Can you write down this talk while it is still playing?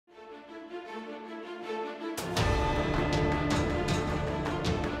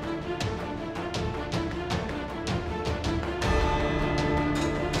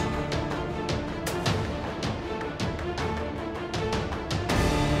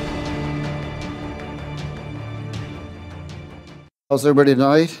How's everybody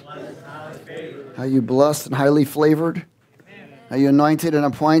tonight? Are you blessed and highly flavored? Are you anointed and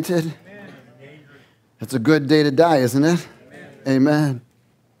appointed? It's a good day to die, isn't it? Amen.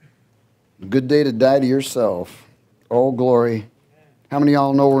 A good day to die to yourself. Oh, glory. How many of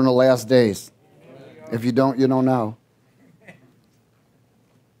y'all know we're in the last days? If you don't, you know now.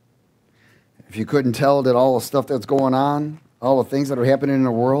 If you couldn't tell that all the stuff that's going on, all the things that are happening in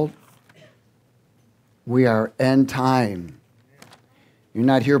the world, we are end time. You're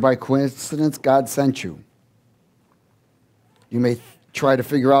not here by coincidence. God sent you. You may try to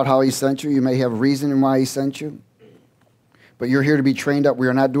figure out how he sent you. You may have reason why he sent you. But you're here to be trained up. We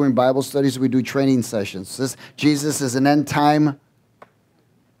are not doing Bible studies. We do training sessions. Jesus is an end time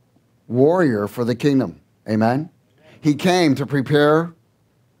warrior for the kingdom. Amen? He came to prepare.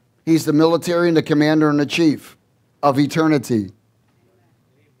 He's the military and the commander and the chief of eternity.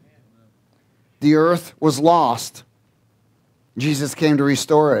 The earth was lost. Jesus came to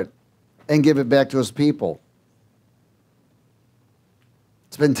restore it and give it back to his people.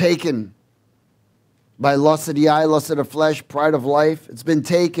 It's been taken by lust of the eye, lust of the flesh, pride of life. It's been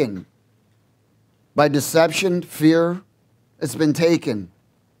taken by deception, fear. It's been taken.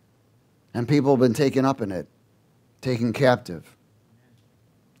 And people have been taken up in it, taken captive.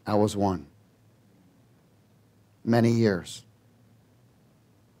 I was one. Many years.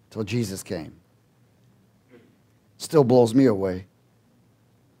 Till Jesus came. Still blows me away.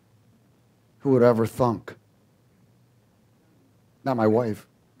 Who would ever thunk? Not my wife.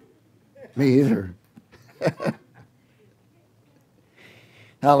 Me either.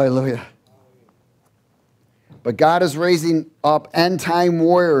 Hallelujah. But God is raising up end-time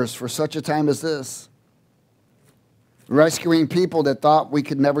warriors for such a time as this. Rescuing people that thought we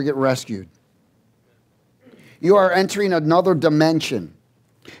could never get rescued. You are entering another dimension.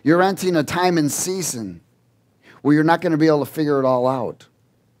 You're entering a time and season where you're not going to be able to figure it all out.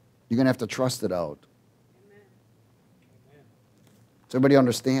 You're going to have to trust it out. Does everybody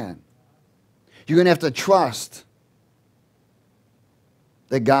understand? You're going to have to trust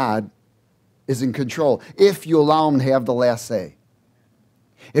that God is in control if you allow him to have the last say.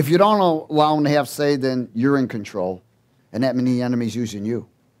 If you don't allow him to have say, then you're in control. And that means the enemy's using you.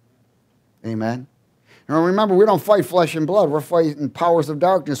 Amen? And remember, we don't fight flesh and blood. We're fighting powers of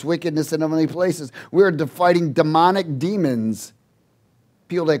darkness, wickedness in heavenly places. We're fighting demonic demons.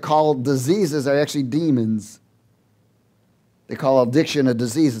 People they call diseases are actually demons. They call addiction a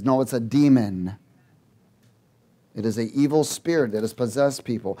disease. No, it's a demon. It is an evil spirit that has possessed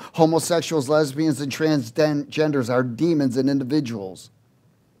people. Homosexuals, lesbians, and transgenders are demons and individuals.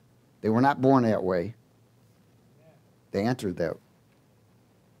 They were not born that way. They entered that.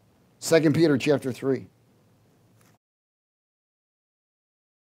 2 Peter chapter 3.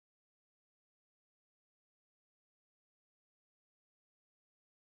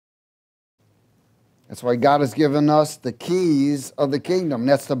 That's why God has given us the keys of the kingdom.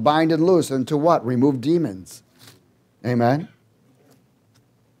 That's to bind and loose and to what? Remove demons. Amen?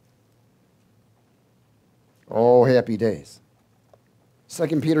 Oh, happy days.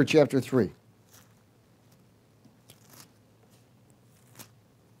 2 Peter chapter 3.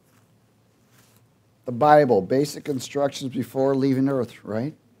 The Bible, basic instructions before leaving earth,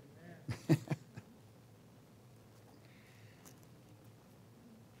 right?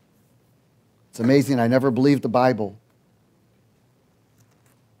 It's amazing. I never believed the Bible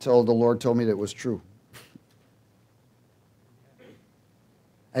until the Lord told me that it was true.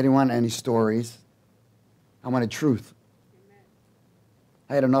 I didn't want any stories. I wanted truth.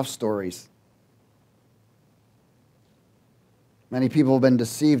 I had enough stories. Many people have been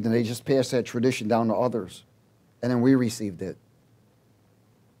deceived and they just passed that tradition down to others. And then we received it.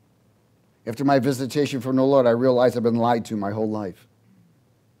 After my visitation from the Lord, I realized I've been lied to my whole life.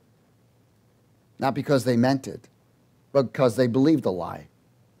 Not because they meant it, but because they believed the lie.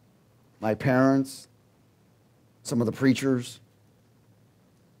 My parents, some of the preachers,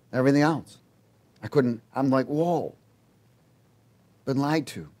 everything else. I'm like, whoa. Been lied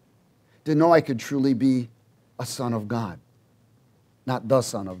to. Didn't know I could truly be a son of God. Not the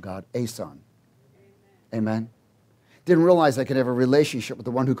son of God, a son. Amen. Didn't realize I could have a relationship with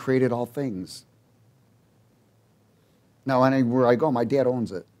the one who created all things. Now, anywhere I go, my dad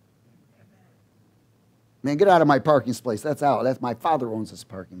owns it. Man, get out of my parking space. That's out. That's my father owns this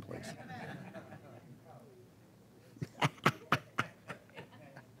parking place.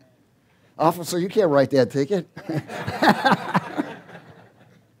 Officer, you can't write that ticket.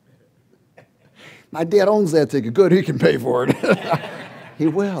 My dad owns that ticket. Good, he can pay for it. He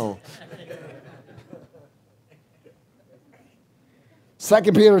will. 2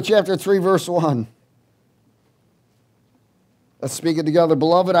 Peter chapter 3, verse 1. Let's speak it together.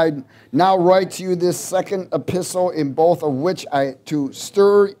 Beloved, I now write to you this second epistle, in both of which to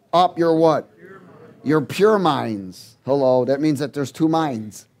stir up your what? Your pure minds. Hello, that means that there's two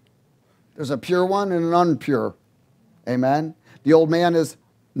minds. There's a pure one and an unpure. Amen? The old man is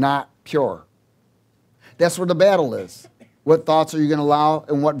not pure. That's where the battle is. What thoughts are you going to allow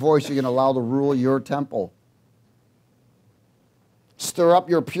and what voice are you going to allow to rule your temple? Stir up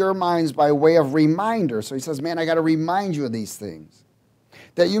your pure minds by way of reminder. So he says, man, I got to remind you of these things.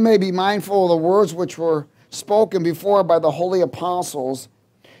 That you may be mindful of the words which were spoken before by the holy apostles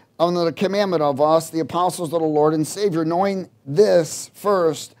under the commandment of us, the apostles of the Lord and Savior, knowing this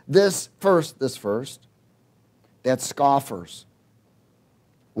first, that scoffers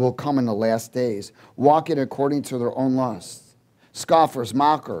will come in the last days, walking according to their own lusts. Scoffers,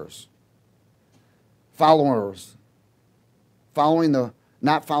 mockers, followers,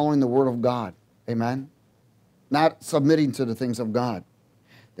 not following the word of God. Amen? Not submitting to the things of God.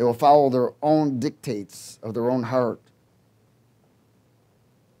 They will follow their own dictates of their own heart.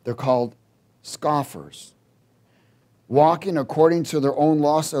 They're called scoffers. Walking according to their own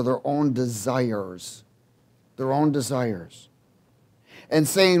lusts or their own desires. Their own desires. And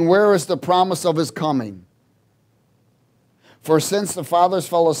saying, where is the promise of his coming? For since the fathers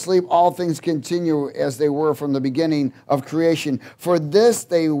fell asleep, all things continue as they were from the beginning of creation. For this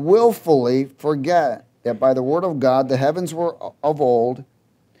they willfully forget that by the word of God the heavens were of old,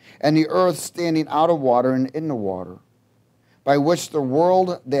 and the earth standing out of water and in the water, by which the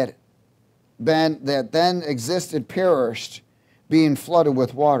world that then existed perished, being flooded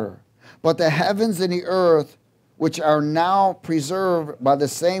with water. But the heavens and the earth, which are now preserved by the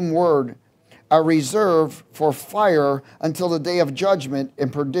same word, are reserved for fire until the day of judgment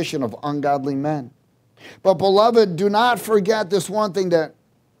and perdition of ungodly men. But, beloved, do not forget this one thing, that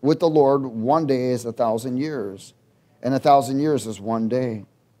with the Lord 1 day is 1,000 years, and 1,000 years is 1 day.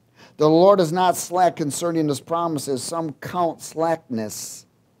 The Lord is not slack concerning his promises. Some count slackness,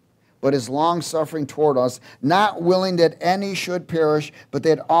 but is long-suffering toward us, not willing that any should perish, but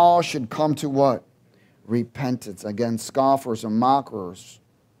that all should come to what? Repentance. Again, scoffers and mockers,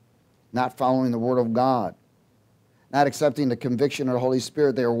 not following the word of God, not accepting the conviction of the Holy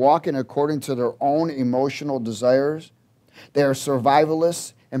Spirit. They are walking according to their own emotional desires. They are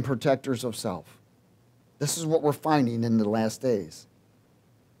survivalists and protectors of self. This is what we're finding in the last days.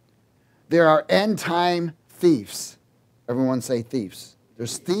 There are end-time thieves. Everyone say thieves.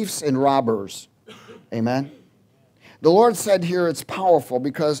 There's thieves and robbers. Amen? The Lord said here it's powerful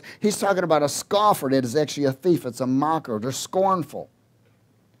because he's talking about a scoffer that is actually a thief. It's a mocker. They're scornful.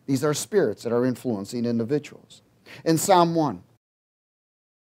 These are spirits that are influencing individuals. In Psalm 1,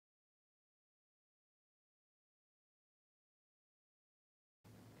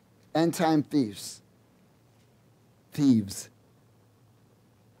 end-time thieves. Thieves.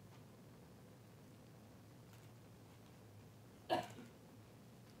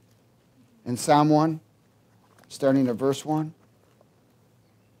 In Psalm 1, starting at verse 1.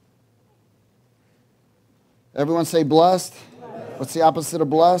 Everyone say blessed. What's the opposite of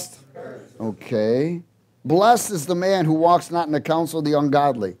blessed? Okay. Blessed is the man who walks not in the counsel of the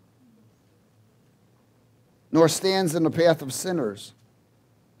ungodly, nor stands in the path of sinners,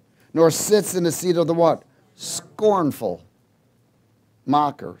 nor sits in the seat of the what? Scornful,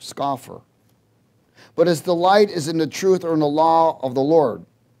 mocker, scoffer. But his delight is in the truth or in the law of the Lord.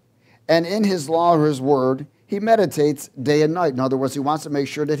 And in his law or his word, he meditates day and night. In other words, he wants to make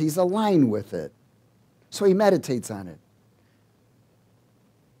sure that he's aligned with it. So he meditates on it.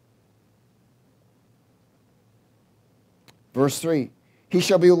 Verse 3, he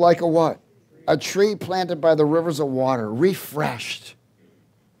shall be like a what? A tree planted by the rivers of water, refreshed,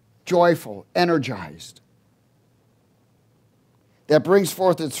 joyful, energized, that brings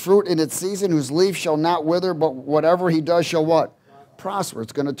forth its fruit in its season, whose leaf shall not wither, but whatever he does shall what? Prosper.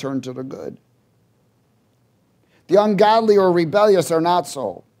 It's going to turn to the good. The ungodly or rebellious are not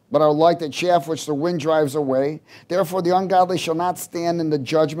so, but are like the chaff which the wind drives away. Therefore the ungodly shall not stand in the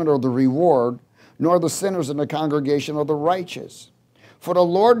judgment or the reward, nor the sinners in the congregation of the righteous. For the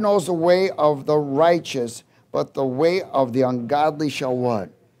Lord knows the way of the righteous, but the way of the ungodly shall what?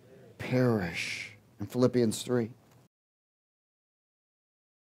 Perish. In Philippians 3.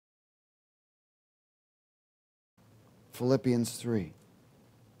 Philippians 3.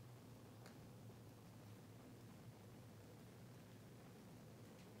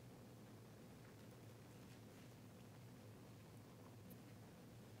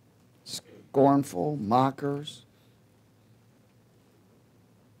 Scornful, mockers,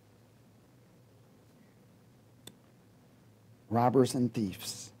 robbers and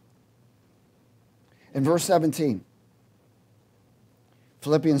thieves. In verse 17,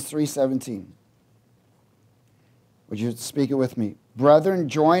 Philippians 3:17. Would you speak it with me? Brethren,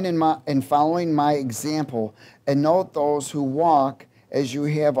 join in following my example, and note those who walk as you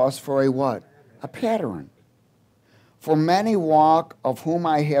have us for a what? A pattern. For many walk, of whom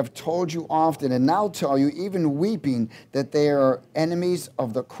I have told you often, and now tell you, even weeping, that they are enemies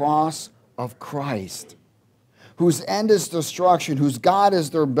of the cross of Christ, whose end is destruction, whose God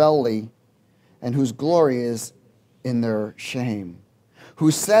is their belly, and whose glory is in their shame,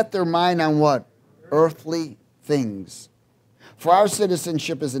 who set their mind on what? Earthly things. For our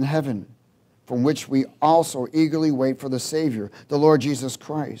citizenship is in heaven, from which we also eagerly wait for the Savior, the Lord Jesus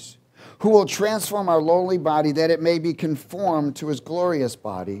Christ, who will transform our lowly body that it may be conformed to his glorious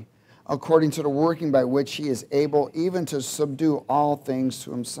body, according to the working by which he is able even to subdue all things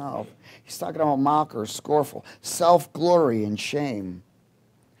to himself. He's talking about mockers, scornful, self-glory and shame,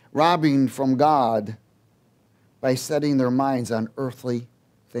 robbing from God by setting their minds on earthly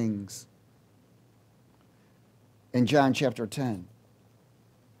things. In John chapter 10,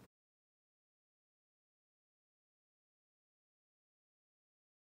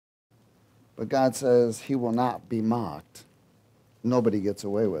 but God says he will not be mocked. Nobody gets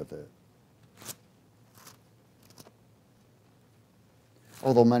away with it.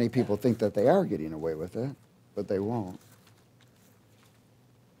 Although many people think that they are getting away with it, but they won't.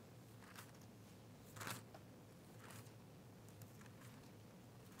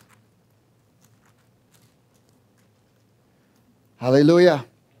 Hallelujah.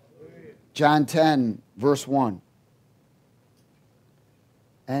 John 10, verse 1.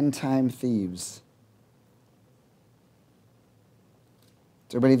 End time thieves.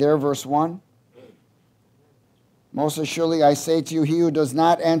 Is everybody there? Verse 1. Most assuredly I say to you, he who does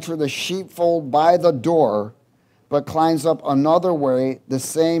not enter the sheepfold by the door, but climbs up another way, the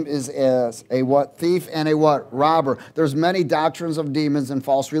same is as a what? Thief and a what? Robber. There's many doctrines of demons and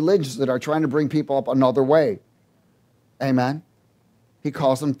false religions that are trying to bring people up another way. Amen. He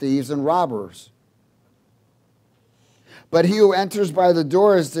calls them thieves and robbers. But he who enters by the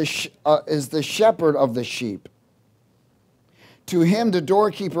door is the shepherd of the sheep. To him the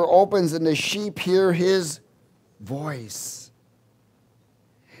doorkeeper opens, and the sheep hear his voice.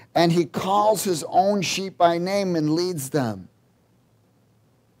 And he calls his own sheep by name and leads them.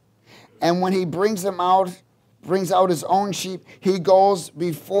 And when he brings out his own sheep, he goes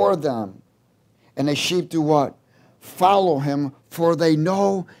before them. And the sheep do what? Follow him, for they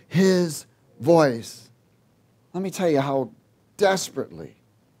know his voice. Let me tell you how desperately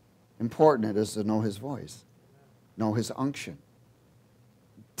important it is to know his voice, know his unction.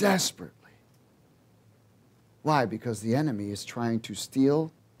 Desperately. Why? Because the enemy is trying to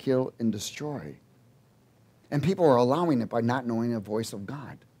steal, kill, and destroy. And people are allowing it by not knowing the voice of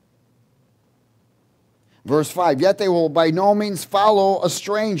God. Verse 5, yet they will by no means follow a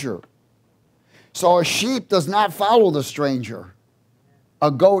stranger. So a sheep does not follow the stranger. A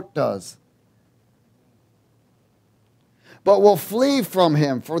goat does. But will flee from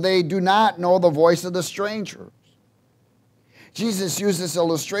him, for they do not know the voice of the stranger. Jesus used this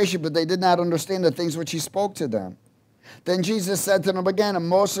illustration, but they did not understand the things which he spoke to them. Then Jesus said to them again, and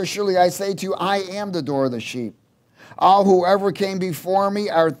most assuredly I say to you, I am the door of the sheep. All whoever came before me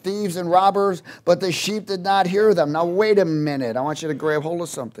are thieves and robbers, but the sheep did not hear them. Now wait a minute. I want you to grab hold of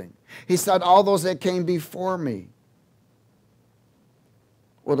something. He said, all those that came before me.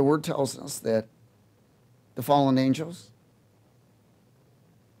 Well, the word tells us that the fallen angels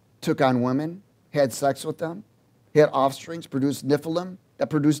took on women, had sex with them, had offsprings, produced Nephilim, that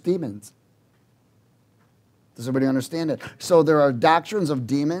produced demons. Does everybody understand it? So there are doctrines of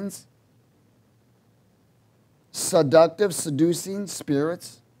demons, seductive, seducing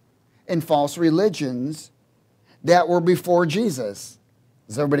spirits, and false religions that were before Jesus.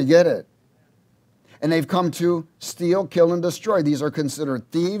 Does everybody get it? And they've come to steal, kill, and destroy. These are considered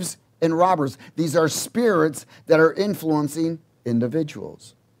thieves and robbers. These are spirits that are influencing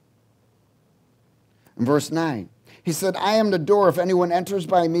individuals. In verse 9, he said, I am the door. If anyone enters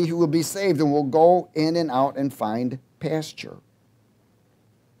by me, he will be saved and will go in and out and find pasture.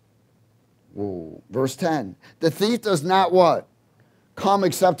 Whoa. Verse 10, the thief does not what? Come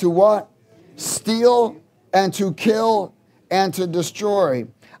except to what? Steal and to kill and to destroy.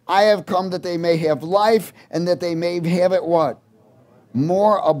 I have come that they may have life and that they may have it what?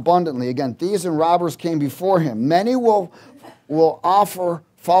 More abundantly. Again, thieves and robbers came before him. Many will offer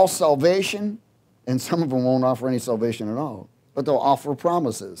false salvation, and some of them won't offer any salvation at all, but they'll offer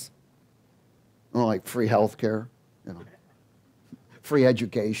promises. Like free health care, free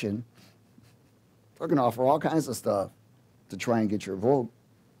education. They're going to offer all kinds of stuff to try and get your vote.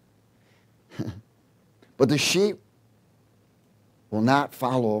 But the sheep will not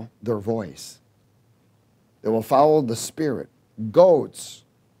follow their voice. They will follow the Spirit. Goats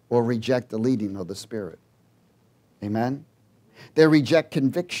will reject the leading of the Spirit. Amen? They reject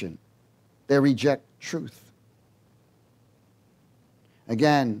conviction. They reject truth.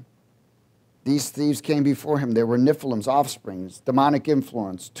 Again, these thieves came before him. They were Nephilim's offsprings, demonic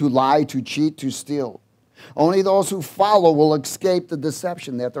influence, to lie, to cheat, to steal. Only those who follow will escape the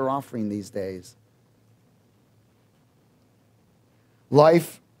deception that they're offering these days.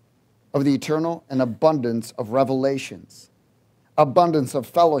 Life of the eternal and abundance of revelations, abundance of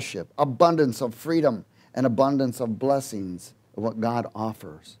fellowship, abundance of freedom, and abundance of blessings of what God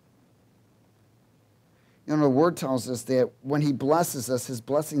offers. You know, the Word tells us that when He blesses us, His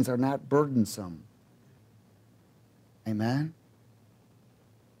blessings are not burdensome. Amen?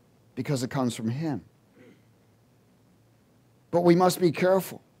 Because it comes from Him. But we must be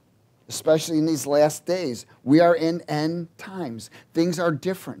careful, especially in these last days. We are in end times. Things are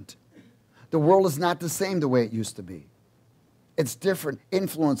different. The world is not the same the way it used to be. It's different.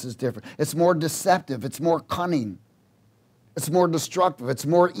 Influence is different. It's more deceptive. It's more cunning. It's more destructive. It's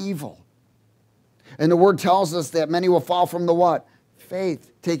more evil. And the Word tells us that many will fall from the what?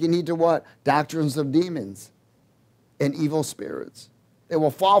 Faith. Taking heed to what? Doctrines of demons and evil spirits. They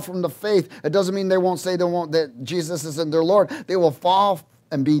will fall from the faith. It doesn't mean they won't say that Jesus isn't their Lord. They will fall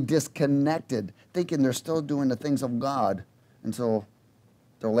and be disconnected, thinking they're still doing the things of God until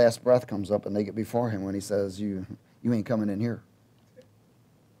their last breath comes up and they get before Him when He says, you ain't coming in here.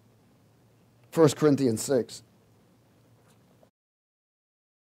 1 Corinthians 6.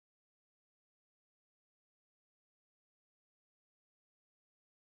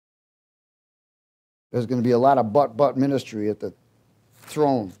 There's going to be a lot of but ministry at the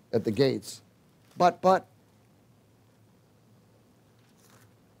throne, at the gates. But.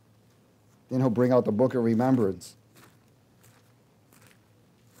 Then He'll bring out the book of remembrance.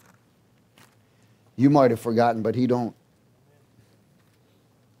 You might have forgotten, but He don't.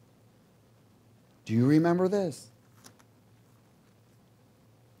 Do you remember this?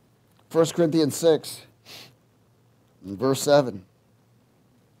 1 Corinthians 6, verse 7.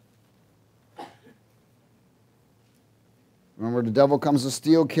 Remember, the devil comes to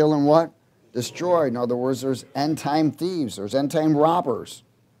steal, kill, and what? Destroy. In other words, there's end-time thieves. There's end-time robbers.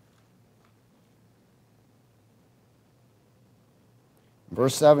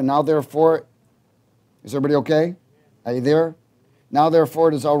 Verse 7, now therefore, is everybody okay? Are you there? Now therefore,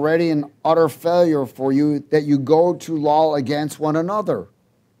 it is already an utter failure for you that you go to law against one another.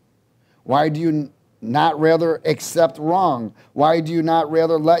 Why do you not rather accept wrong? Why do you not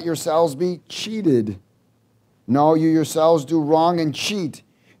rather let yourselves be cheated? No, you yourselves do wrong and cheat,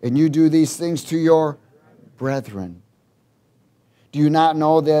 and you do these things to your brethren. Do you not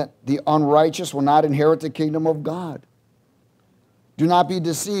know that the unrighteous will not inherit the kingdom of God? Do not be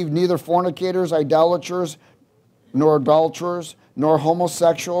deceived, neither fornicators, idolaters, nor adulterers, nor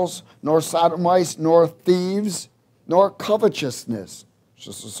homosexuals, nor sodomites, nor thieves, nor covetousness, which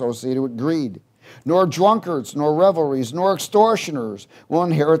is associated with greed, nor drunkards, nor revelries, nor extortioners will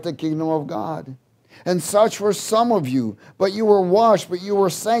inherit the kingdom of God. And such were some of you, but you were washed, but you were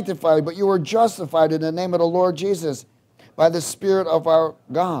sanctified, but you were justified in the name of the Lord Jesus by the Spirit of our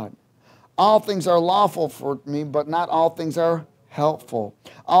God. All things are lawful for me, but not all things are helpful.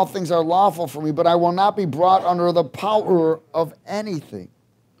 All things are lawful for me, but I will not be brought under the power of anything.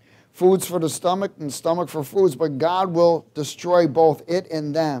 Foods for the stomach and stomach for foods, but God will destroy both it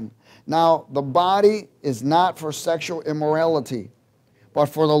and them. Now, the body is not for sexual immorality, but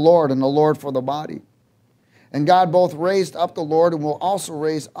for the Lord, and the Lord for the body. And God both raised up the Lord and will also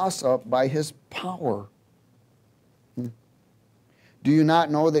raise us up by His power. Do you not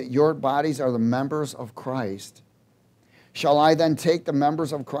know that your bodies are the members of Christ? Shall I then take the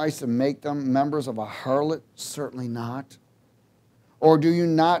members of Christ and make them members of a harlot? Certainly not. Or do you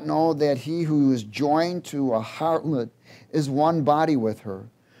not know that he who is joined to a harlot is one body with her?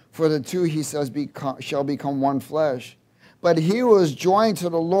 For the two, he says, shall become one flesh. But he who is joined to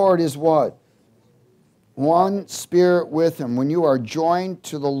the Lord is what? One spirit with Him. When you are joined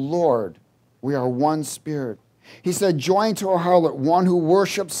to the Lord, we are one spirit. He said, joined to a harlot, one who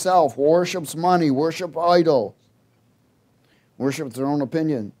worships self, worships money, worships idol, worships their own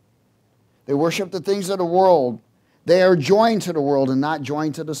opinion. They worship the things of the world. They are joined to the world and not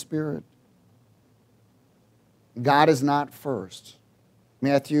joined to the Spirit. God is not first.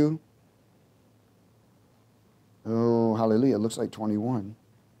 Matthew, oh, hallelujah, it looks like 21.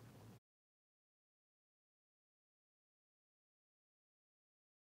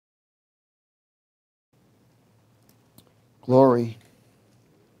 Glory.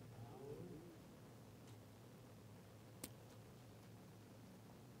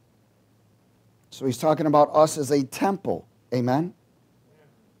 So he's talking about us as a temple. Amen?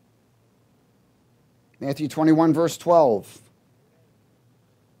 Matthew 21, verse 12.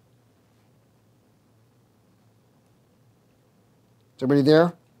 Is everybody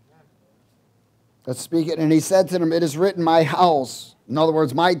there? Let's speak it. And he said to them, it is written, my house. In other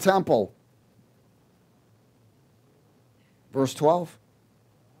words, my temple. Verse 12.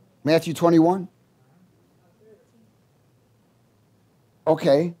 Matthew 21.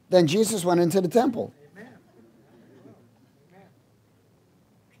 Okay, then Jesus went into the temple.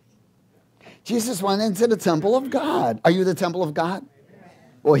 Jesus went into the temple of God. Are you the temple of God?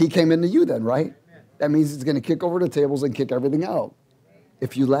 Well, he came into you then, right? That means he's going to kick over the tables and kick everything out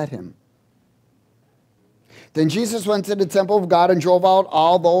if you let him. Then Jesus went to the temple of God and drove out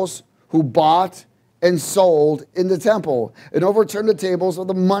all those who bought and sold in the temple and overturned the tables of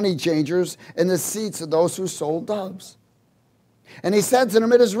the money changers and the seats of those who sold doves. And he said to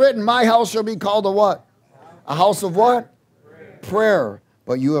them, it is written, my house shall be called a what? A house of what? Prayer.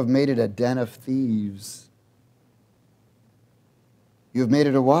 But you have made it a den of thieves. You have made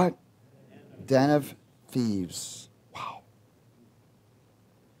it a what? Den of thieves. Wow.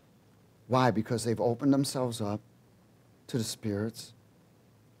 Why? Because they've opened themselves up to the spirits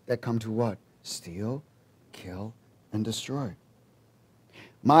that come to what? Steal, kill, and destroy.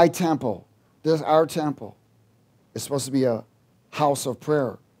 My temple, our temple, is supposed to be a house of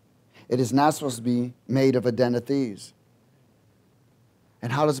prayer. It is not supposed to be made of a den of thieves. And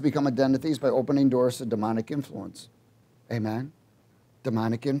how does it become a den of thieves? By opening doors to demonic influence. Amen?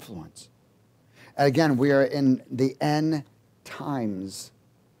 Demonic influence. And again, we are in the end times.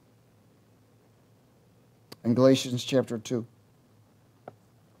 In Galatians chapter 2.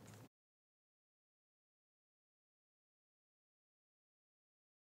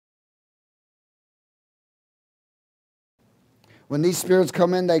 When these spirits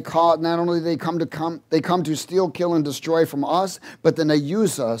come in, they call not only they come to steal, kill, and destroy from us, but then they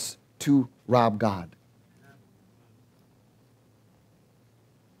use us to rob God.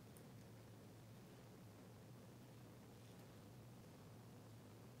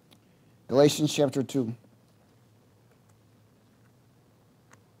 Galatians chapter 2.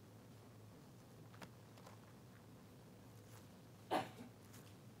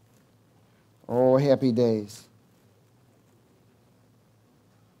 Oh, happy days.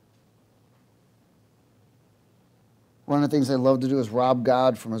 One of the things I love to do is rob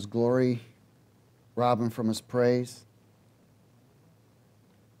God from his glory, rob him from his praise,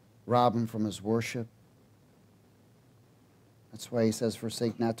 rob him from his worship. That's why he says,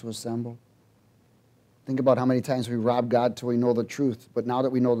 forsake not to assemble. Think about how many times we rob God till we know the truth. But now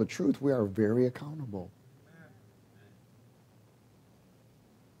that we know the truth, we are very accountable.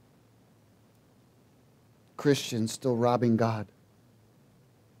 Christians still robbing God.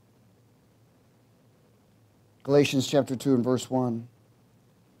 Galatians chapter 2 and verse 1.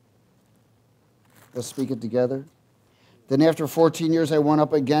 Let's speak it together. Then after 14 years I went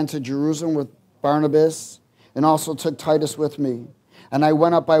up again to Jerusalem with Barnabas and also took Titus with me. And I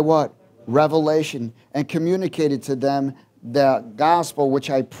went up by what? Revelation, and communicated to them the gospel which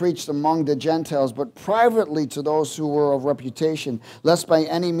I preached among the Gentiles, but privately to those who were of reputation, lest by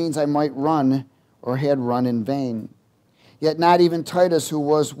any means I might run or had run in vain. Yet not even Titus, who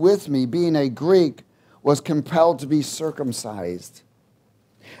was with me, being a Greek, was compelled to be circumcised.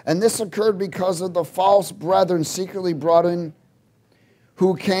 And this occurred because of the false brethren secretly brought in,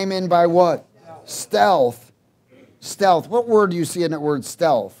 who came in by what? Stealth. Stealth. What word do you see in that word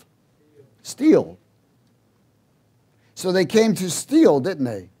stealth? Steal. So they came to steal, didn't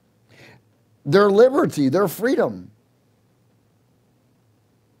they? Their liberty, their freedom,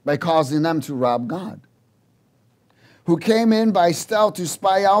 by causing them to rob God. Who came in by stealth to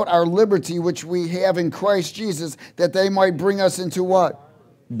spy out our liberty which we have in Christ Jesus, that they might bring us into what?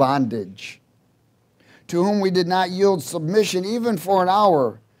 Bondage. To whom we did not yield submission even for an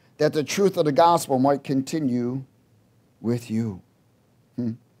hour, that the truth of the gospel might continue with you.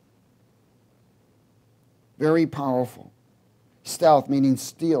 Very powerful. Stealth meaning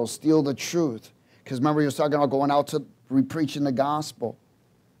steal the truth. Because remember, he was talking about going out to preaching the gospel.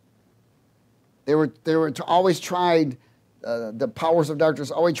 They were always tried, the powers of darkness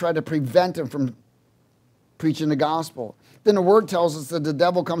always tried to prevent him from preaching the gospel. Then the word tells us that the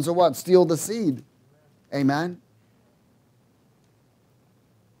devil comes to what? Steal the seed. Amen?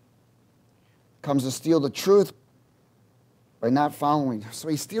 Comes to steal the truth by not following. So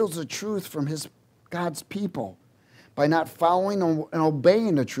he steals the truth from God's people by not following and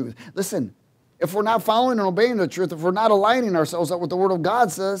obeying the truth. Listen, if we're not following and obeying the truth, if we're not aligning ourselves up with the word of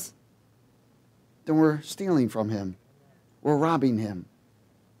God says, then we're stealing from him. We're robbing him.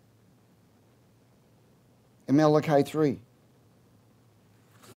 in Malachi 3.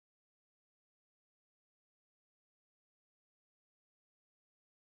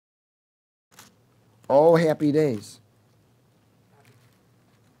 Oh, happy days.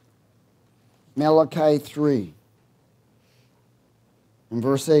 Malachi 3 in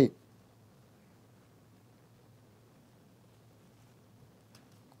verse 8.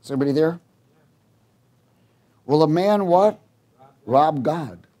 Is everybody there? Will a man what? Rob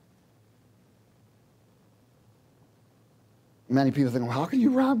God. Many people think, well, how can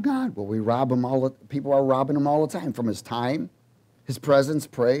you rob God? Well, we rob him people are robbing him all the time from his time, his presence,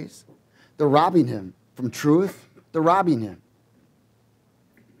 praise. They're robbing him from truth. They're robbing him.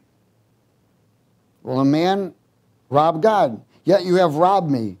 Will a man rob God? Yet you have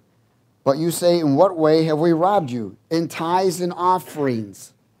robbed me. But you say, in what way have we robbed you? In tithes and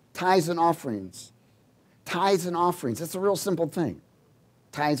offerings. Tithes and offerings. Tithes and offerings. It's a real simple thing.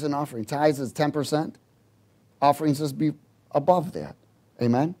 Tithes and offerings. Tithes is 10%. Offerings is be above that.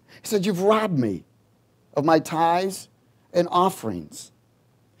 Amen? He said, you've robbed me of my tithes and offerings.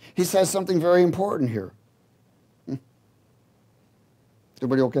 He says something very important here.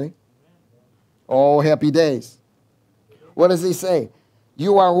 Everybody okay? Oh, happy days. What does he say?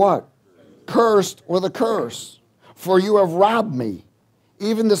 You are what? Cursed with a curse, for you have robbed me,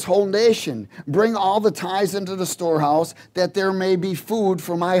 even this whole nation. Bring all the tithes into the storehouse, that there may be food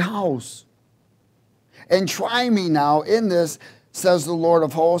for my house. And try me now in this, says the Lord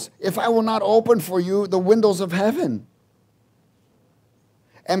of hosts, if I will not open for you the windows of heaven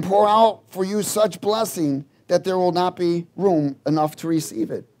and pour out for you such blessing that there will not be room enough to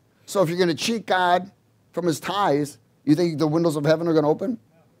receive it. So if you're going to cheat God from his tithes, you think the windows of heaven are going to open?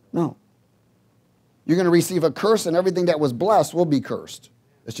 No. You're going to receive a curse, and everything that was blessed will be cursed.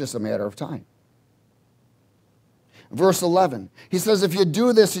 It's just a matter of time. Verse 11, he says, if you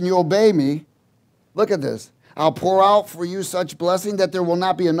do this and you obey me, look at this. I'll pour out for you such blessing that there will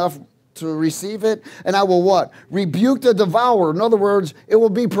not be enough to receive it. And I will what? Rebuke the devourer. In other words, it will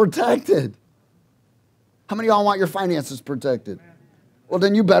be protected. How many of y'all want your finances protected? Well,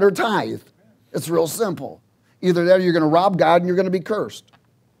 then you better tithe. It's real simple. Either that or you're going to rob God and you're going to be cursed.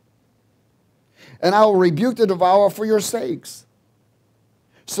 And I will rebuke the devourer for your sakes,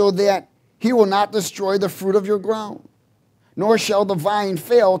 so that he will not destroy the fruit of your ground, nor shall the vine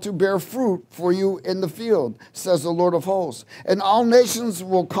fail to bear fruit for you in the field, says the Lord of hosts. And all nations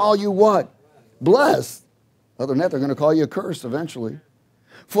will call you what? Blessed. Other than that, they're going to call you a curse eventually.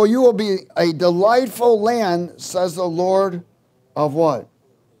 For you will be a delightful land, says the Lord of what?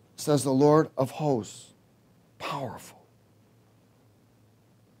 Says the Lord of hosts. Powerful.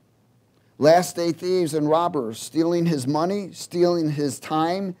 Last day thieves and robbers, stealing his money, stealing his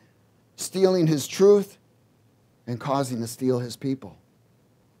time, stealing his truth, and causing to steal his people.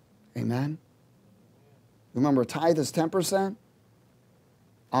 Amen? Remember, tithe is 10%.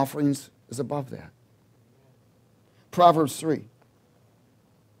 Offerings is above that. Proverbs 3.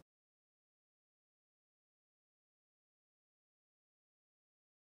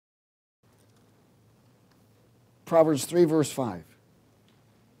 Proverbs 3, verse 5.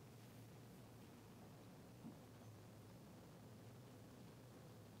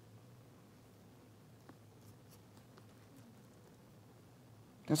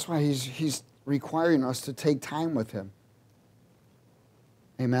 That's why he's requiring us to take time with him.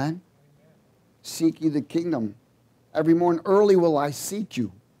 Amen? Seek ye the kingdom. Every morning early will I seek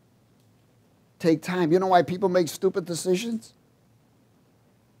you. Take time. You know why people make stupid decisions?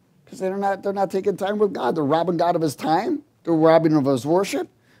 Because they're not taking time with God. They're robbing God of his time. They're robbing him of his worship.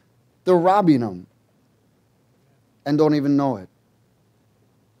 They're robbing him and don't even know it.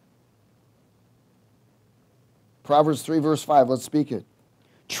 Proverbs 3, verse 5. Let's speak it.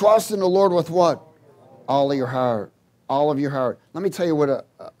 Trust in the Lord with what? All of your heart. All of your heart. Let me tell you what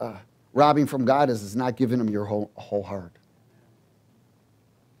robbing from God is not giving him your whole heart.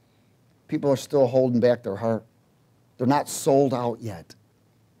 People are still holding back their heart. They're not sold out yet.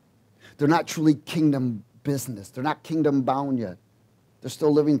 They're not truly kingdom business. They're not kingdom bound yet. They're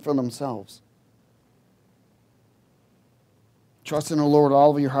still living for themselves. Trust in the Lord with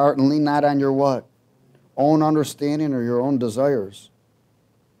all of your heart and lean not on your what? Own understanding or your own desires.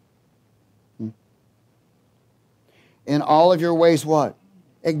 In all of your ways, what?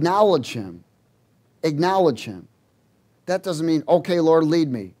 Acknowledge him. Acknowledge him. That doesn't mean, okay, Lord, lead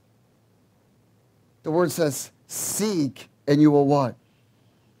me. The word says, seek, and you will what?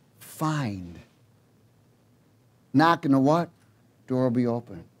 Find. Knock, and the what? Door will be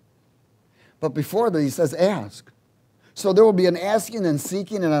open. But before that, he says, ask. So there will be an asking and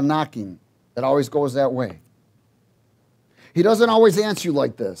seeking and a knocking. It always goes that way. He doesn't always answer you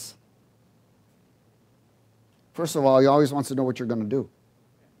like this. First of all, he always wants to know what you're going to do.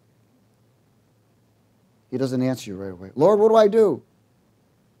 He doesn't answer you right away. Lord, what do I do?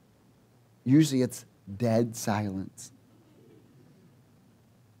 Usually it's dead silence.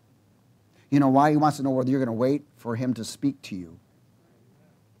 You know why? He wants to know whether you're going to wait for him to speak to you,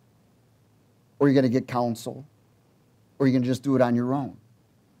 or you're going to get counsel, or you're going to just do it on your own.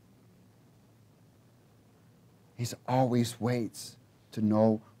 He always waits to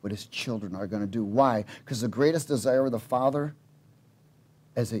know what his children are going to do. Why? Because the greatest desire of the Father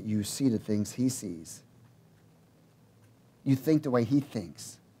is that you see the things he sees. You think the way he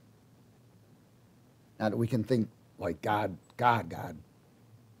thinks. Not that we can think like God.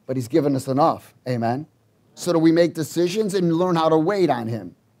 But he's given us enough. Amen? So that we make decisions and learn how to wait on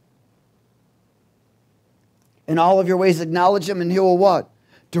him. In all of your ways, acknowledge him, and he will what?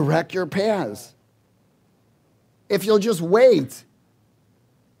 Direct your paths. If you'll just wait.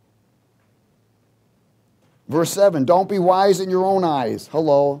 Verse 7, don't be wise in your own eyes.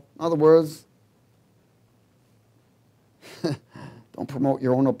 Hello. In other words, don't promote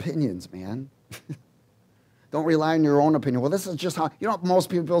your own opinions, man. Don't rely on your own opinion. Well, this is just how, you know what most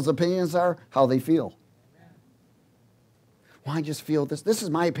people's opinions are? How they feel. Well, I just feel this. This is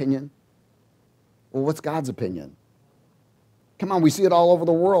my opinion. Well, what's God's opinion? Come on, we see it all over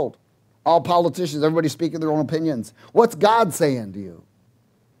the world. All politicians, everybody speaking their own opinions. What's God saying to you?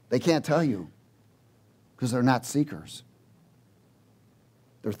 They can't tell you because they're not seekers.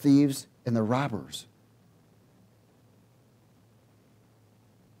 They're thieves and they're robbers.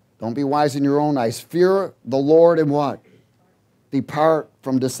 Don't be wise in your own eyes. Fear the Lord and what? Depart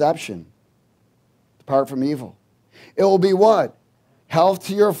from deception. Depart from evil. It will be what? Health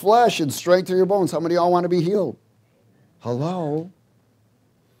to your flesh and strength to your bones. How many of y'all want to be healed? Hello?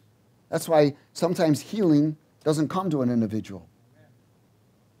 That's why sometimes healing doesn't come to an individual.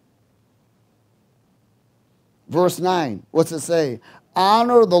 Verse 9, what's it say?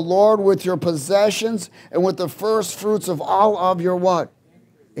 Honor the Lord with your possessions and with the first fruits of all of your what?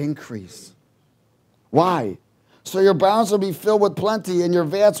 Increase. Why? So your barns will be filled with plenty and your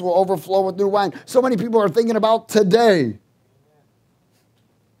vats will overflow with new wine. So many people are thinking about today,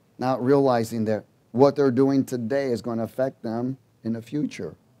 not realizing that what they're doing today is going to affect them in the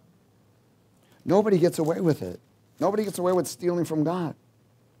future. Nobody gets away with it. Nobody gets away with stealing from God.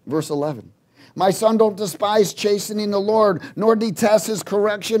 Verse 11. My son, don't despise chastening the Lord, nor detest his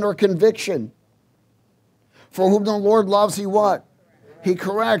correction or conviction. For whom the Lord loves, he what? He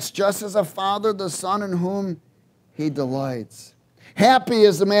corrects, just as a father the son in whom he delights. Happy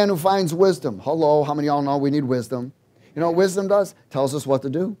is the man who finds wisdom. Hello, how many of y'all know we need wisdom? You know what wisdom does? Tells us what to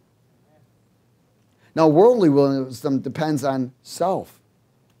do. Now, worldly wisdom depends on self.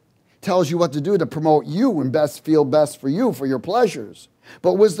 Tells you what to do to promote you and feel best for you, for your pleasures.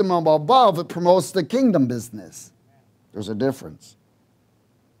 But wisdom above, it promotes the kingdom business. There's a difference.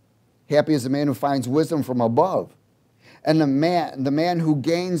 Happy is the man who finds wisdom from above, and the man who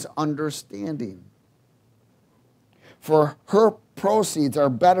gains understanding. For her proceeds are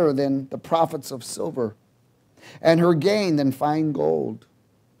better than the profits of silver, and her gain than fine gold.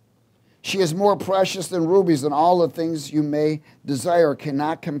 She is more precious than rubies, and all the things you may desire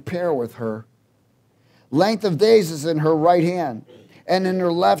cannot compare with her. Length of days is in her right hand, and in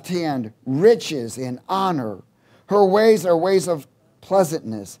her left hand riches and honor. Her ways are ways of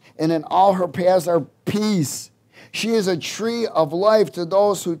pleasantness, and in all her paths are peace. She is a tree of life to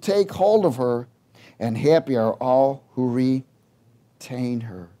those who take hold of her, and happy are all who retain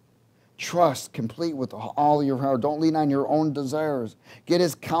her. Trust complete with all your heart. Don't lean on your own desires. Get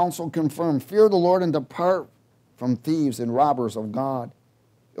his counsel confirmed. Fear the Lord and depart from thieves and robbers of God.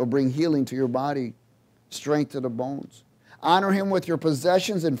 It'll bring healing to your body, strength to the bones. Honor him with your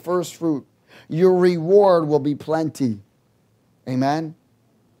possessions and first fruit. Your reward will be plenty. Amen?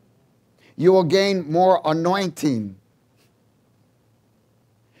 You will gain more anointing.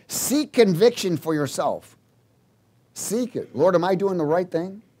 Seek conviction for yourself. Seek it. Lord, am I doing the right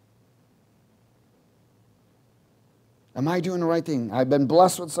thing? Am I doing the right thing? I've been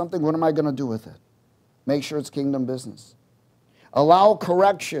blessed with something. What am I going to do with it? Make sure it's kingdom business. Allow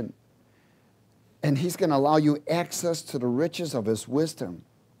correction. And he's going to allow you access to the riches of his wisdom.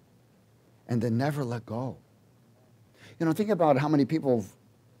 And then never let go. You know, think about how many people have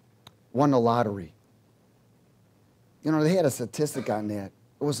won the lottery. You know, they had a statistic on that.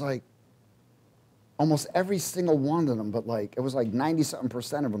 It was like almost every single one of them, but like it was like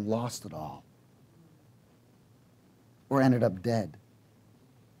 90-something% of them lost it all. Or ended up dead.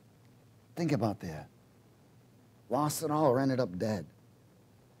 Think about that. Lost it all or ended up dead.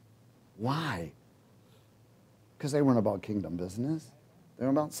 Why? Because they weren't about kingdom business. They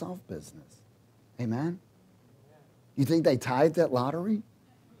were about self business. Amen? You think they tithed that lottery?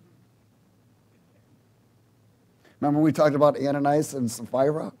 Remember we talked about Ananias and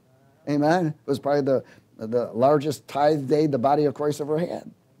Sapphira? Amen. It was probably the largest tithe day the body of Christ ever had.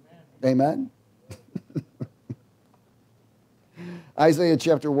 Amen. Isaiah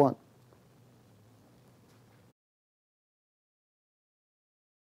chapter 1.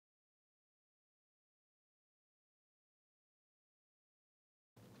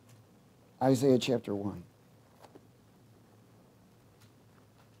 Isaiah chapter 1.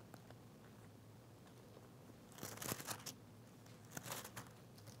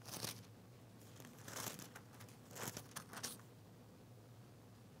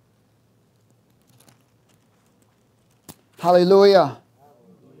 Hallelujah.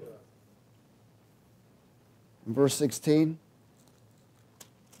 Verse 16.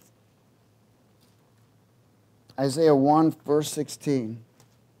 Isaiah 1, verse 16.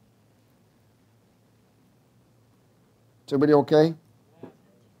 Is everybody okay?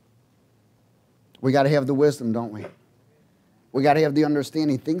 We got to have the wisdom, don't we? We got to have the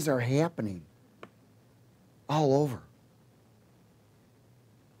understanding. Things are happening all over.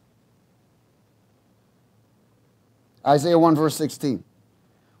 Isaiah 1, verse 16.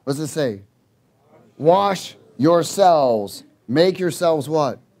 What does it say? Wash yourselves. Make yourselves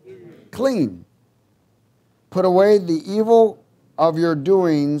what? Clean. Put away the evil of your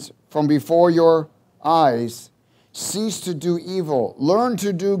doings from before your eyes. Cease to do evil. Learn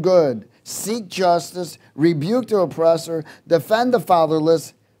to do good. Seek justice. Rebuke the oppressor. Defend the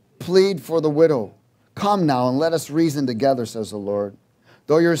fatherless. Plead for the widow. Come now and let us reason together, says the Lord.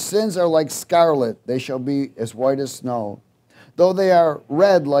 Though your sins are like scarlet, they shall be as white as snow. Though they are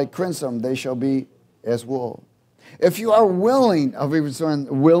red like crimson, they shall be as wool. If you are willing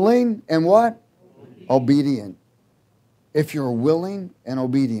and what? Obedient. If you're willing and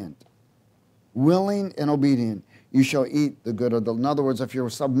obedient, you shall eat the good of the. In other words, if you're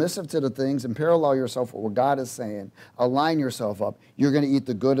submissive to the things and parallel yourself with what God is saying, align yourself up, you're going to eat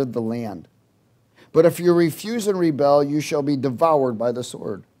the good of the land. But if you refuse and rebel, you shall be devoured by the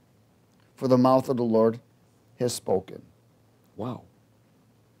sword. For the mouth of the Lord has spoken. Wow.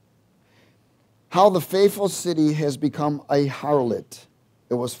 How the faithful city has become a harlot.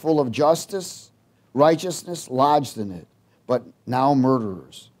 It was full of justice, righteousness lodged in it, but now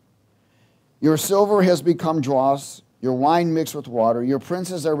murderers. Your silver has become dross, your wine mixed with water. Your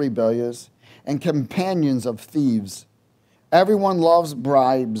princes are rebellious and companions of thieves. Everyone loves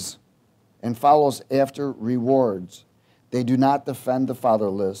bribes and follows after rewards. They do not defend the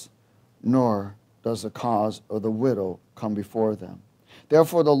fatherless, nor does the cause of the widow come before them.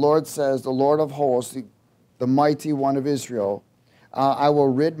 Therefore the Lord says, the Lord of hosts, the mighty one of Israel, I will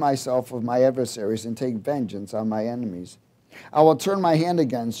rid myself of my adversaries and take vengeance on my enemies. I will turn my hand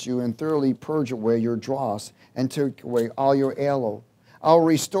against you and thoroughly purge away your dross and take away all your aloe. I will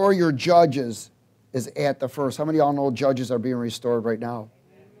restore your judges is at the first. How many of y'all know judges are being restored right now?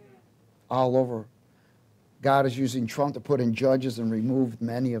 All over. God is using Trump to put in judges and remove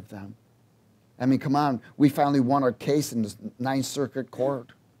many of them. I mean, come on. We finally won our case in the Ninth Circuit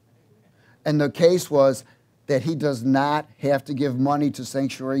Court. And the case was that he does not have to give money to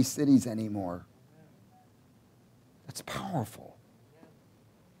sanctuary cities anymore. That's powerful.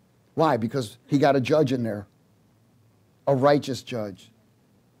 Why? Because he got a judge in there. A righteous judge.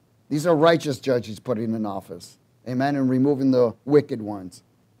 These are righteous judges he's putting in office. Amen? And removing the wicked ones.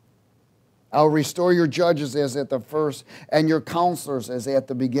 I'll restore your judges as at the first, and your counselors as at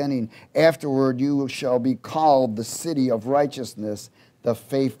the beginning. Afterward you shall be called the city of righteousness, the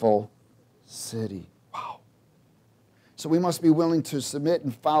faithful city. Wow. So we must be willing to submit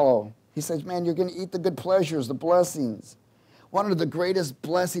and follow. He says, man, you're going to eat the good pleasures, the blessings. One of the greatest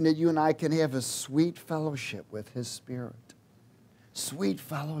blessings that you and I can have is sweet fellowship with His Spirit. Sweet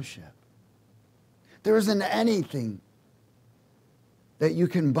fellowship. There isn't anything that you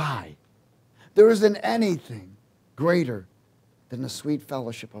can buy. There isn't anything greater than the sweet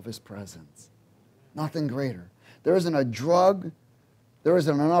fellowship of His presence. Nothing greater. There isn't a drug. There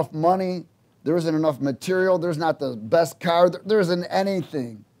isn't enough money. There isn't enough material. There's not the best car. There isn't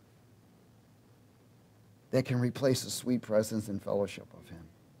anything that can replace the sweet presence and fellowship of Him.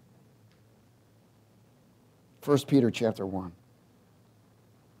 1 Peter chapter 1.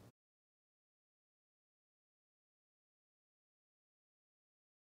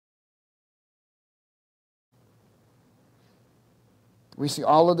 We see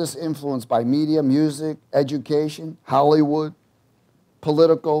all of this influenced by media, music, education, Hollywood,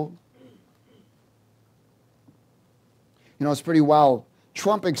 political. You know, it's pretty wild.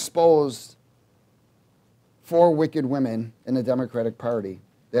 Trump exposed 4 wicked women in the Democratic Party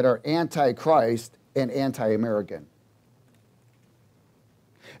that are anti-Christ and anti-American.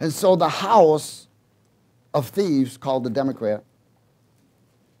 And so the House of Thieves, called the Democrat,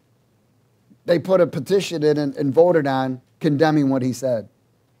 they put a petition in and voted on condemning what he said.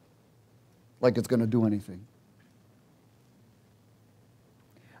 Like it's going to do anything.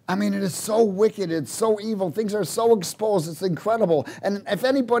 I mean, it is so wicked. It's so evil. Things are so exposed. It's incredible. And if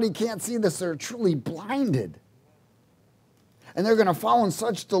anybody can't see this, they're truly blinded. And they're going to fall in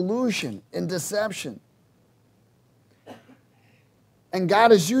such delusion and deception. And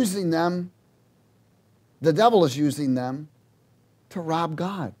God is using them, the devil is using them to rob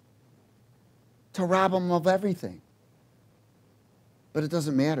God, to rob him of everything. But it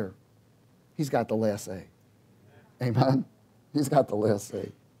doesn't matter. He's got the last say. Amen? He's got the last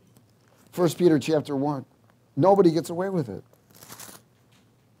say. 1 Peter chapter 1. Nobody gets away with it.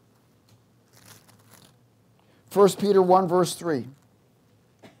 1 Peter 1 verse 3. Is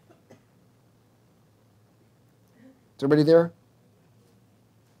everybody there?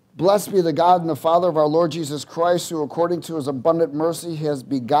 Blessed be the God and the Father of our Lord Jesus Christ, who according to his abundant mercy has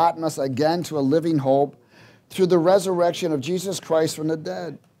begotten us again to a living hope through the resurrection of Jesus Christ from the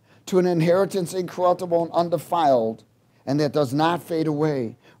dead, to an inheritance incorruptible and undefiled, and that does not fade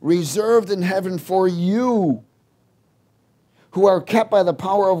away, reserved in heaven for you, who are kept by the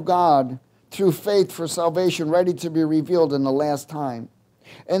power of God through faith for salvation, ready to be revealed in the last time.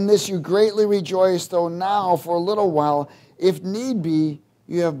 In this you greatly rejoice, though now for a little while, if need be,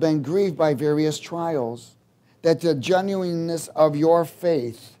 you have been grieved by various trials, that the genuineness of your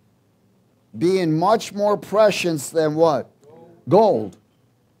faith, being much more precious than what? Gold,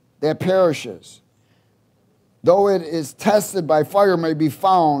 that perishes, though it is tested by fire, may be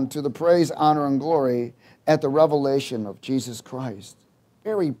found to the praise, honor, and glory at the revelation of Jesus Christ.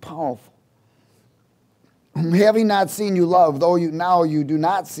 Very powerful. Having not seen you love, though now you do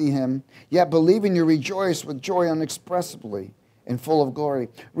not see him, yet believing you rejoice with joy inexpressibly and full of glory,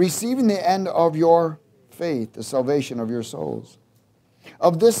 receiving the end of your faith, the salvation of your souls.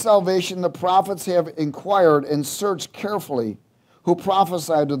 Of this salvation the prophets have inquired and searched carefully, who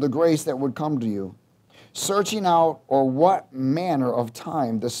prophesied of the grace that would come to you, searching out or what manner of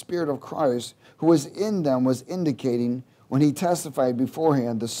time the Spirit of Christ who was in them was indicating when he testified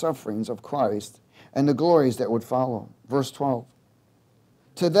beforehand the sufferings of Christ and the glories that would follow. Verse 12.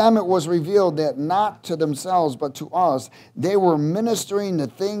 To them it was revealed that not to themselves but to us they were ministering the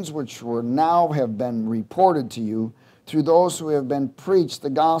things which were now have been reported to you through those who have been preached the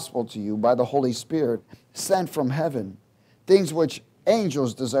gospel to you by the Holy Spirit sent from heaven, things which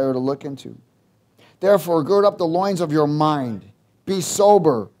angels desire to look into. Therefore gird up the loins of your mind, be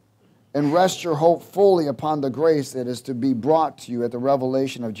sober, and rest your hope fully upon the grace that is to be brought to you at the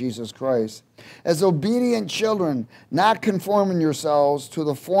revelation of Jesus Christ. As obedient children, not conforming yourselves to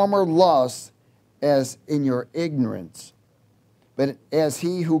the former lusts as in your ignorance, but as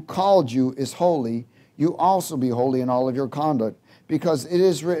he who called you is holy, you also be holy in all of your conduct, because it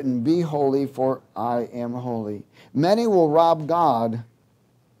is written, be holy, for I am holy. Many will rob God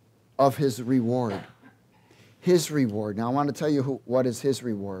of his reward. His reward. Now I want to tell you what is his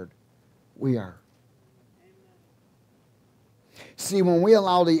reward. We are. See, when we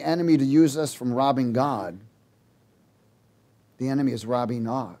allow the enemy to use us from robbing God, the enemy is robbing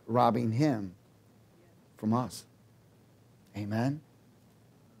him from us. Amen?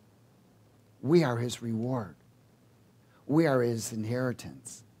 We are his reward. We are his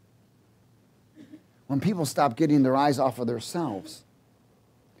inheritance. When people stop getting their eyes off of themselves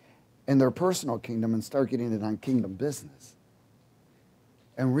and their personal kingdom and start getting it on kingdom business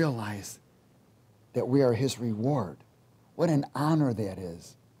and realize that we are his reward. What an honor that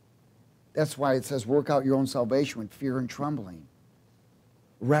is. That's why it says, work out your own salvation with fear and trembling,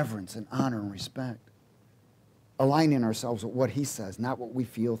 reverence and honor and respect. Aligning ourselves with what he says, not what we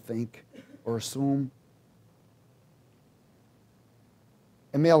feel, think, or assume.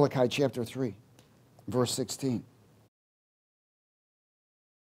 In Malachi chapter 3, verse 16.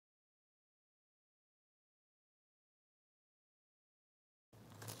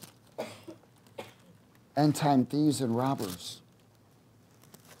 And time thieves and robbers.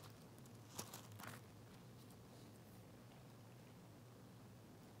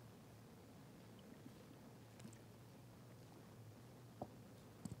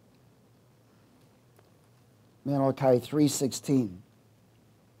 Malachi 3:16.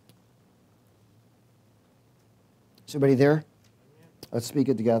 Is everybody there? Let's speak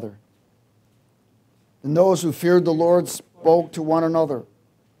it together. And those who feared the Lord spoke to one another,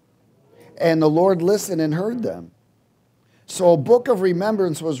 and the Lord listened and heard them. So a book of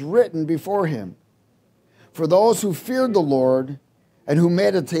remembrance was written before him for those who feared the Lord and who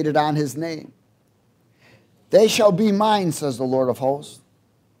meditated on his name. They shall be mine, says the Lord of hosts.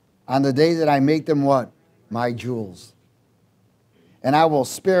 on the day that I make them what? My jewels. And I will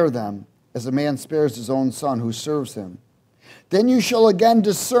spare them as a man spares his own son who serves him. Then you shall again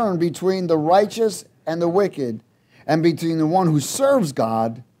discern between the righteous and the wicked, and between the one who serves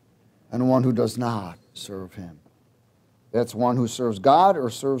God and the one who does not serve him. That's one who serves God or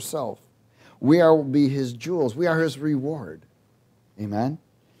serves self. We will be his jewels. We are his reward. Amen.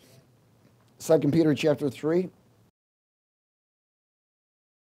 2 Peter chapter 3.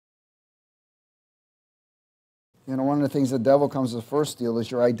 You know, one of the things the devil comes to first steal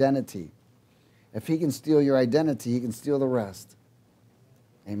is your identity. If he can steal your identity, he can steal the rest.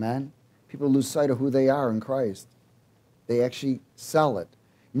 Amen? People lose sight of who they are in Christ. They actually sell it.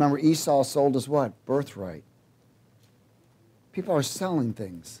 Remember, Esau sold his what? Birthright. People are selling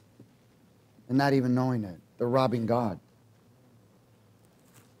things and not even knowing it. They're robbing God.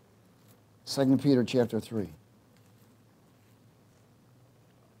 2 Peter chapter 3.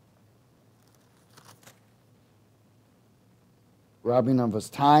 Robbing of his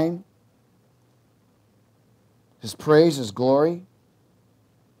time, his praise, his glory,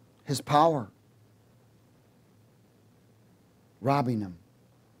 his power. Robbing him.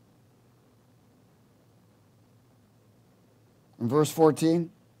 In verse 14,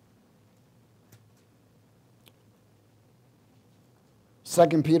 2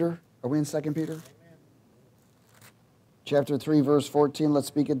 Peter, are we in 2 Peter? Amen. Chapter 3, verse 14, let's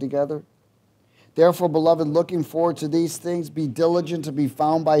speak it together. Therefore, beloved, looking forward to these things, be diligent to be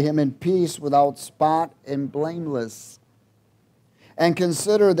found by him in peace, without spot and blameless. And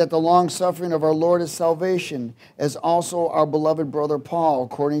consider that the long-suffering of our Lord is salvation, as also our beloved brother Paul,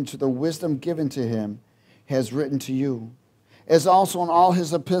 according to the wisdom given to him, has written to you. As also in all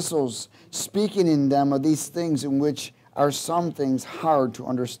his epistles, speaking in them of these things in which are some things hard to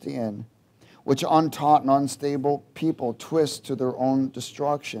understand, which untaught and unstable people twist to their own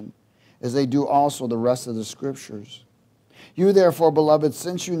destruction, as they do also the rest of the Scriptures. You therefore, beloved,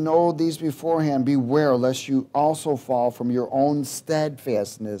 since you know these beforehand, beware lest you also fall from your own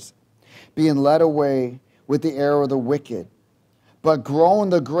steadfastness, being led away with the error of the wicked. But grow in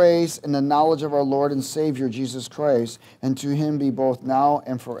the grace and the knowledge of our Lord and Savior, Jesus Christ, and to him be both now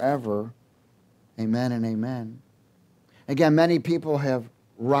and forever. Amen and amen. Again, many people have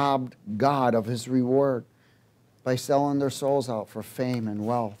robbed God of his reward by selling their souls out for fame and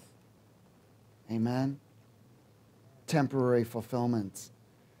wealth. Amen. Temporary fulfillments,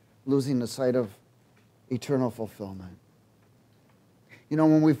 losing the sight of eternal fulfillment. You know,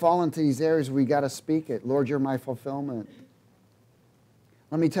 when we fall into these areas, we got to speak it. Lord, you're my fulfillment.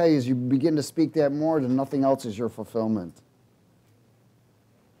 Let me tell you, as you begin to speak that more, then nothing else is your fulfillment.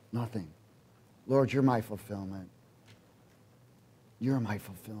 Nothing. Lord, you're my fulfillment. You're my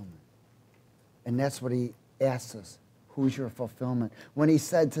fulfillment. And that's what he asks us. Who's your fulfillment? When he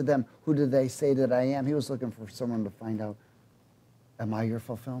said to them, who do they say that I am? He was looking for someone to find out, am I your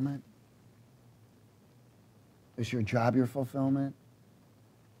fulfillment? Is your job your fulfillment?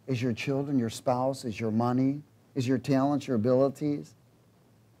 Is your children, your spouse, is your money, is your talents, your abilities?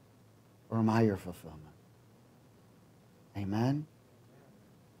 Or am I your fulfillment? Amen?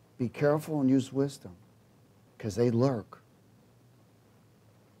 Be careful and use wisdom, because they lurk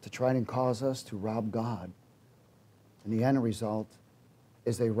to try and cause us to rob God. And the end result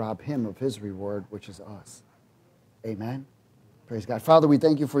is they rob him of his reward, which is us. Amen? Praise God. Father, we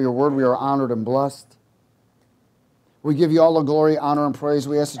thank you for your word. We are honored and blessed. We give you all the glory, honor, and praise.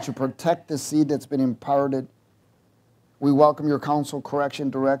 We ask that you protect the seed that's been imparted. We welcome your counsel,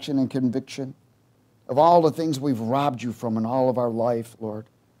 correction, direction, and conviction of all the things we've robbed you from in all of our life, Lord.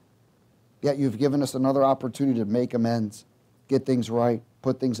 Yet you've given us another opportunity to make amends, get things right,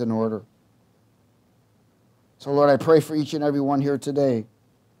 put things in order. So, Lord, I pray for each and every one here today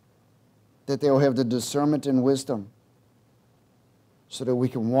that they will have the discernment and wisdom so that we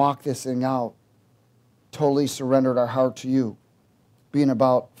can walk this thing out, totally surrendered our heart to you, being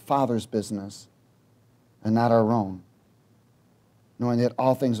about Father's business and not our own, knowing that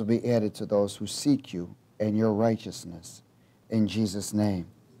all things will be added to those who seek you and your righteousness. In Jesus' name.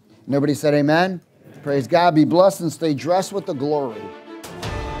 Nobody said amen? Amen. Praise God. Be blessed and stay dressed with the glory